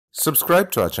Subscribe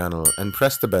to our channel and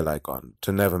press the bell icon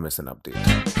to never miss an update.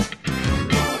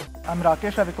 I'm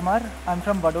Rakesh Kumar. I'm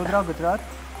from Vadodara, Gujarat.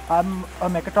 I'm a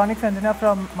mechatronics engineer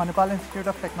from Manipal Institute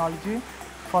of Technology,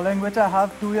 following which I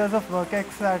have 2 years of work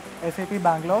ex at SAP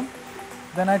Bangalore.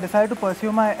 Then I decided to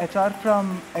pursue my HR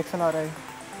from XLRI.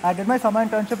 I did my summer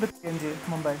internship with PNG,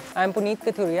 Mumbai. I'm Puneet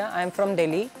Kathuria. I'm from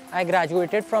Delhi. I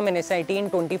graduated from NSIT in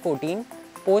 2014.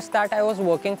 Post that, I was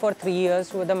working for 3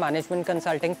 years with a management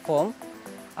consulting firm.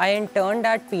 I interned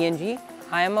at PNG.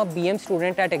 I am a BM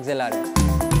student at XLRI.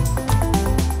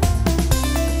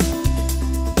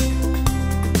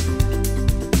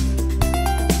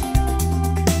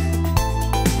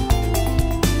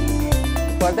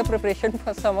 For the preparation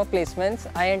for summer placements,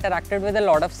 I interacted with a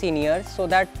lot of seniors so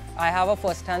that I have a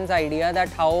first-hand idea that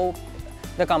how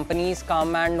the companies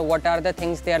come and what are the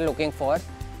things they are looking for.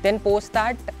 Then post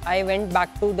that, I went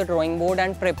back to the drawing board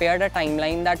and prepared a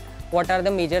timeline that what are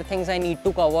the major things I need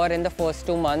to cover in the first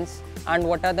 2 months and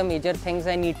what are the major things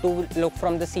I need to look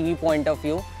from the CV point of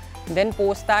view. Then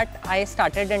post that, I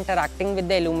started interacting with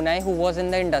the alumni who was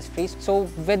in the industry. So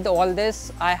with all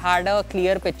this, I had a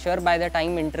clear picture by the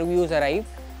time interviews arrived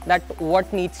that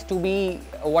what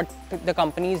the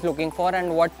company is looking for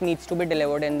and what needs to be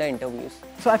delivered in the interviews.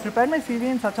 So I prepared my CV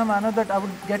in such a manner that I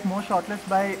would get more shortlists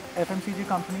by FMCG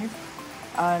companies.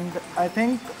 And I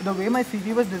think the way my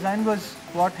CV was designed was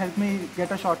what helped me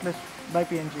get a shortlist by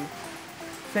PNG.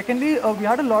 Secondly, we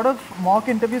had a lot of mock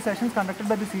interview sessions conducted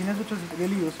by the seniors, which was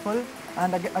really useful.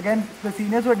 And again, the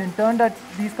seniors who had interned at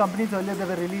these companies earlier, they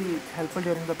were really helpful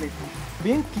during the placement.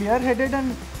 Being clear-headed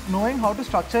and knowing how to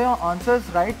structure your answers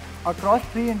right across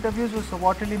 3 interviews was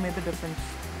what really made the difference.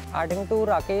 Adding to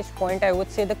Rakesh's point, I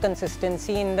would say the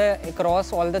consistency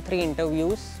across all the 3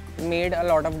 interviews made a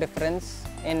lot of difference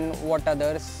in what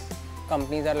others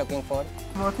companies are looking for.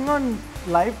 Working on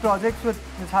live projects which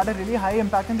had a really high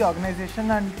impact in the organization,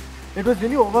 and it was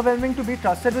really overwhelming to be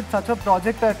trusted with such a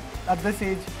project at this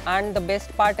age. And the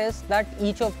best part is that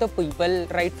each of the people,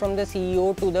 right from the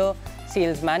CEO to the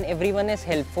salesman, everyone is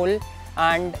helpful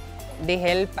and they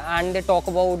help and they talk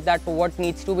about that what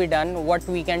needs to be done, what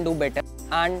we can do better.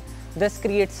 And this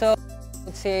creates a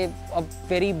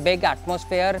very big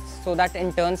atmosphere so that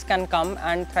interns can come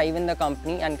and thrive in the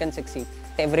company and can succeed.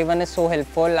 Everyone is so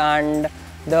helpful and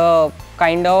the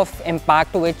kind of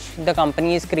impact which the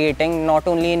company is creating not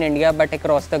only in India but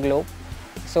across the globe.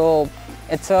 So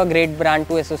it's a great brand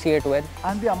to associate with.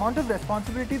 And the amount of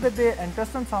responsibility that they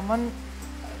entrust on someone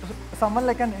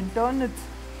like an intern,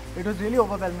 it was really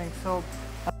overwhelming. So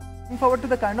I'm looking forward to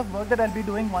the kind of work that I'll be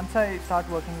doing once I start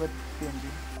working with PNG.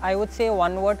 I would say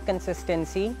one word: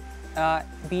 consistency.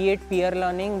 Be it peer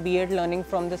learning, be it learning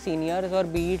from the seniors, or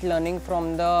be it learning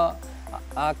from the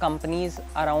companies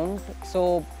around.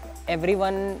 So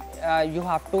everyone, you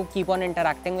have to keep on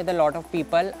interacting with a lot of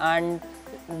people, and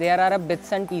there are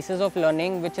bits and pieces of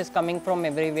learning which is coming from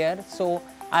everywhere. So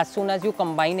as soon as you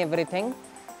combine everything,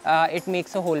 it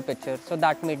makes a whole picture. So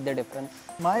that made the difference.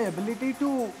 My ability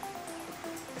to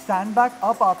stand back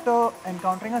up after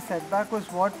encountering a setback was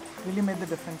what really made the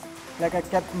difference. Like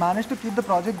I managed to keep the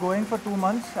project going for 2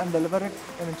 months and deliver it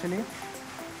eventually.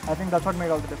 I think that's what made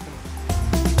all the difference.